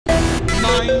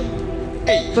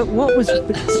But what was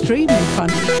extremely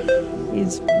funny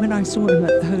is when I saw him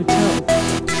at the hotel,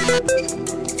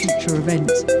 future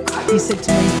events, he said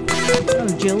to me, "Oh,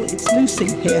 Jill, it's Lucy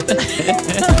here."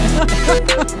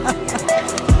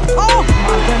 Oh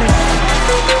my goodness!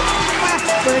 That's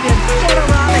brilliant! What a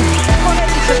rally! What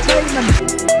entertainment!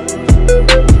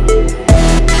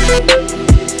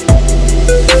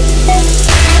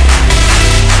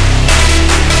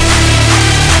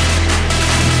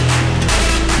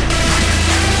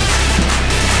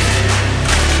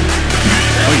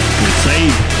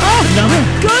 Oh my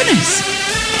goodness!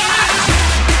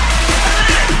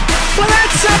 Well,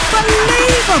 that's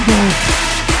unbelievable!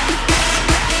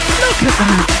 Look at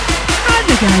that! And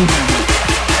again!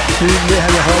 Vi vil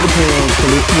have jer højde på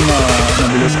luften, når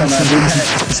vi løfter med.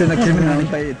 Vi sender kæmpe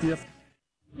bag de her.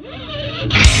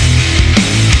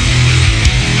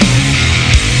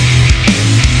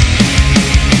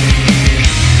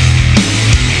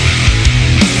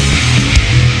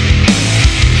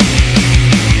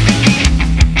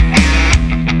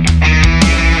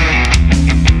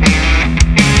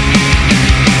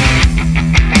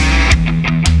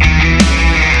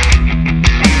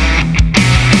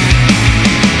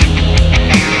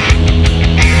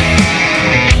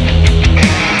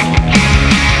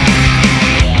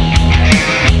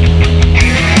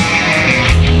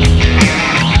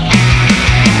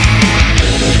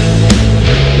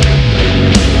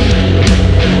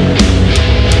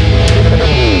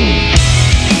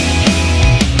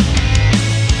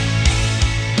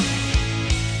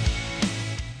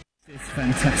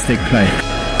 Fantastic play.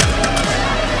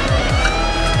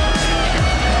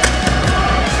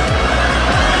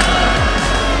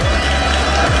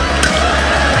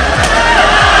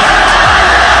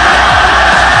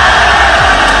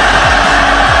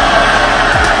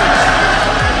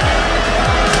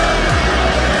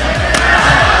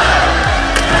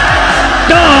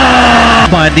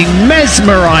 By the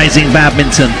mesmerising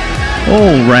badminton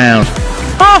all round.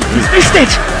 Oh, he's missed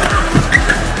it!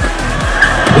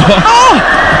 Oh!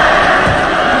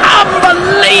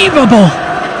 Unbelievable!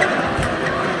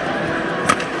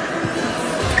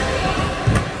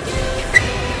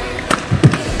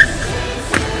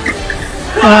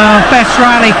 Best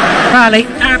rally,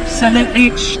 absolutely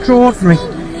extraordinary.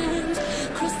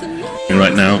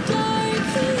 Right now.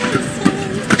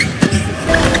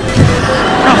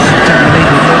 Oh, I don't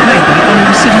believe it. Maybe he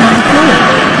was sitting on the floor.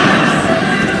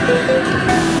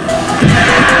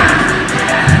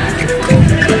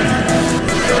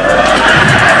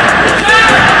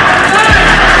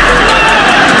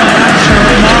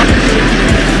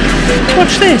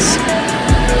 Watch this,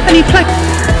 and he played.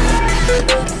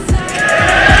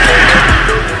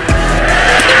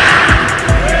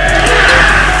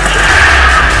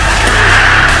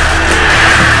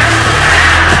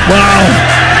 Wow!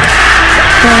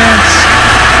 France.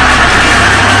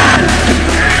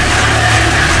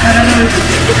 I don't know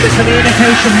if the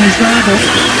communication is rather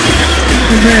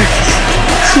correct.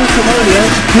 Sukamuljo,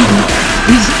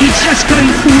 he's just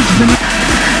going towards the.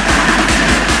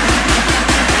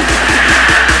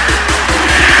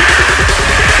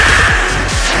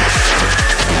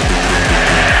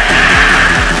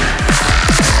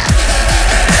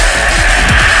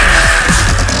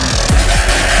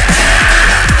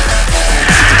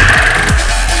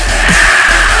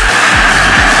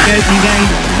 Opening game,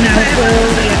 now all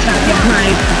the attacking play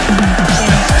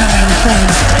is coming from.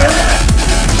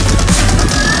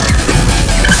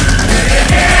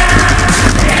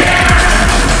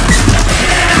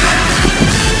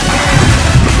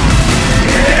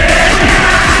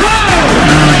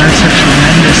 Oh, that's a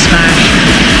tremendous smash.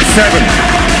 7.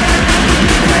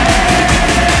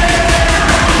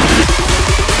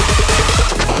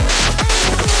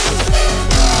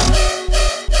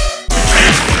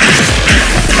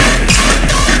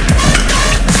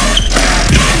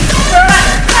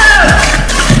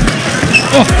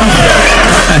 Oh,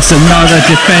 that's another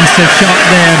defensive shot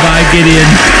there by Gideon.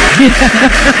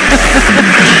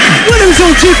 Well, it was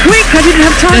all too quick. I didn't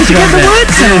have time to get the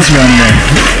words out. There's one there.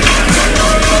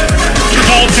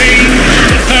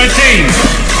 14-13.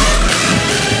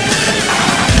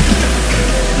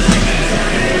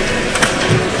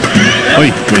 Oi,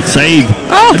 great save.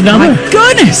 Oh, my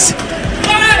goodness.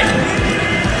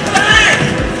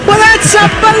 Well, that's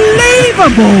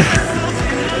unbelievable.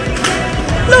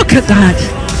 Look at that.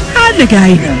 And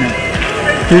again.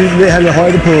 Vi vil have jer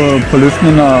højde på løften,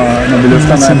 når vi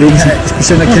løfter med. Vi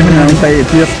sender kæmpe bag de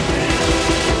her.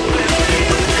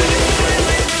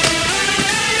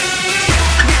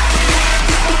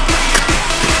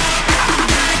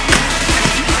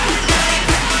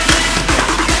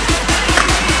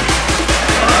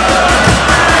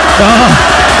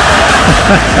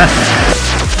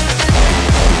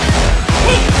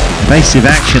 Evasive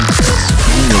action.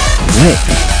 Quick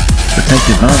to take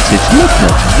advantage. Look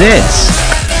at this.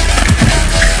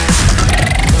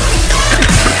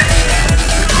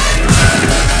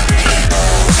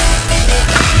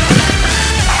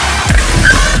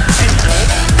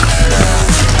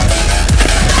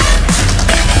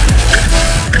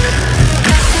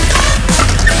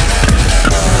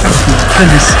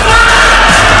 Goodness.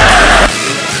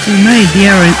 He made the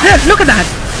error. Look at that!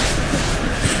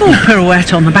 Full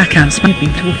pirouette on the backhand. We've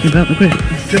been talking about the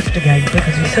drift again,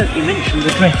 because he certainly mentioned the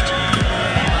drift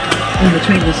in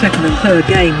between the second and third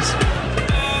games.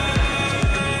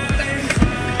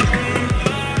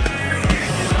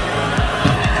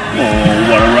 Oh,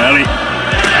 what a rally.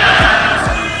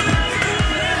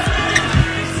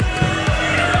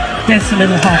 Gets a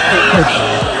little half-foot push.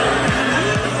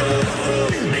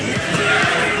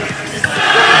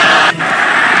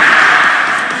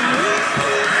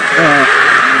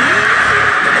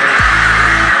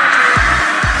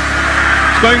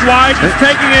 Going wide, he's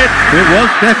taking it. It was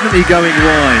definitely going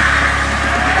wide.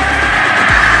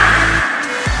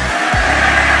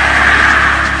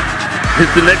 Hit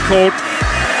the net cord.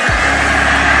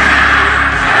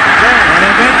 And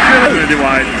eventually really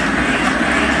wide.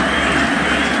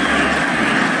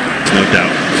 No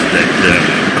doubt that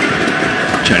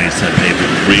Chinese Taipei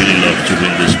would really love to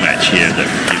win this match here. That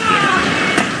would give them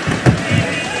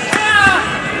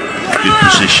good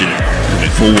position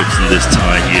going forwards in this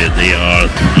tie here. They are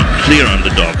clear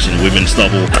underdogs in women's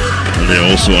double, and they're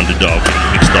also underdog in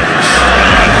mixed doubles, in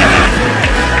my opinion.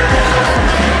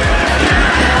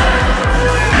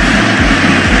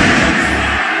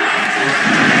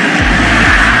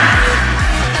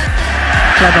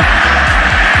 Clever.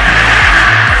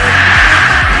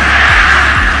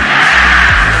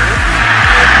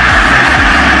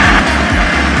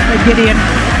 Gideon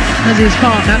as his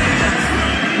partner.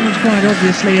 It was quite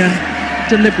obviously a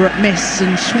deliberate miss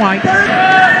and swipe.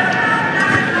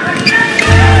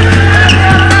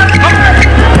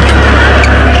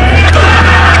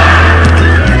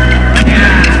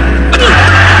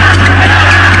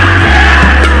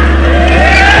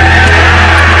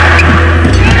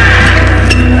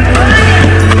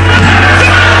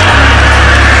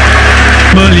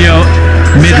 Muljo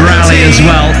mid-rally as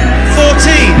well.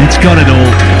 14. It's got it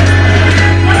all.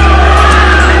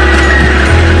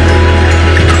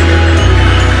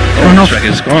 Run off.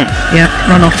 Racket's gone. Yeah,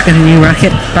 run off to get a new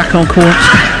racket. Back on court.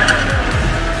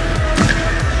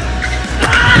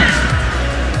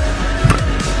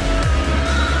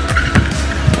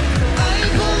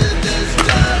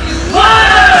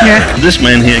 Yeah. This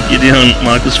man here, Gideon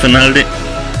Marcus Fernaldi.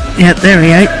 Yeah, there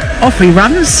he is. Off he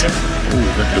runs. Oh,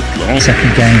 that looked long.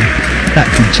 Second game, that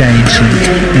can change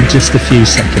in just a few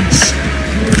seconds.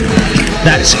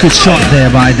 That's a good shot there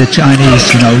by the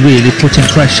Chinese, you know, really putting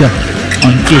pressure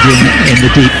on Gideon in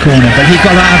the deep corner, but he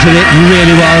got out of it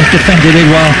really well, defended it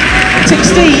well.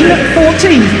 16,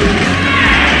 14.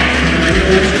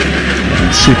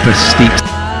 Super steep.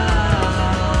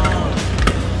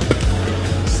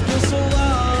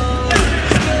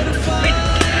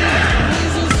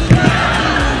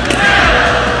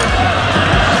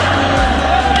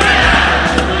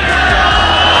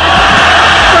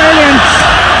 Brilliant.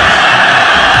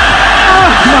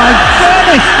 Oh my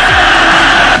goodness.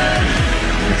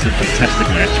 It's a fantastic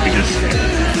match because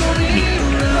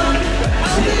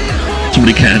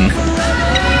somebody can.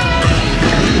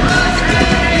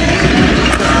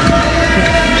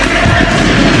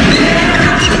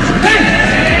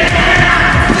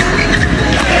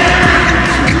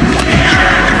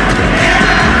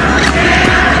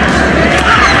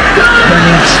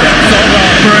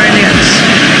 Brilliant.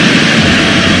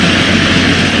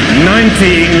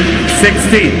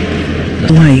 19-16.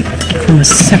 Away from a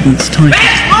seventh title.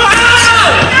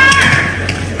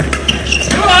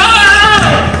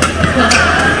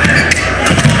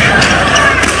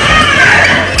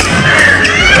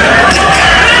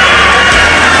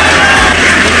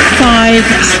 Five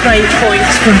straight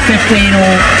points from 15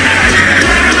 all.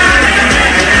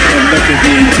 Look at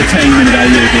the entertainment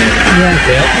value here. Yeah.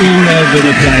 They're all over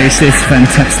the place. It's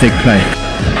fantastic play.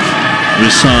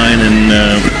 Resign and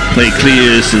play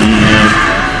clears and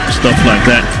stuff like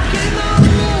that.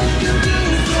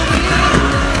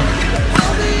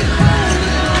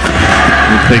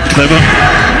 We play clever.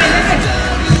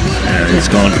 Yeah, it's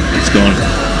gone. It's gone.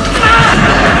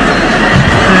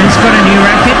 He's got a new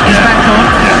racket. He's back on.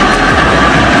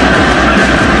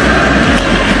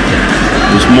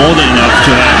 It was more than enough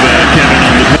to have Kevin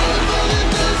on the court.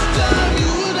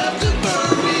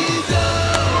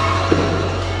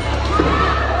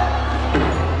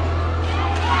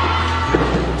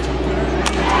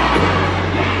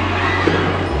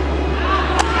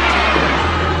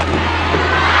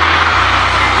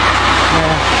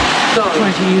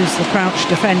 Trying to use the crouch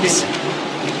defence.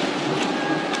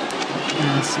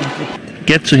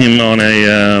 Get to him on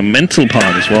a mental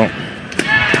part as well.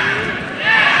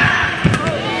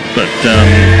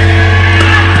 But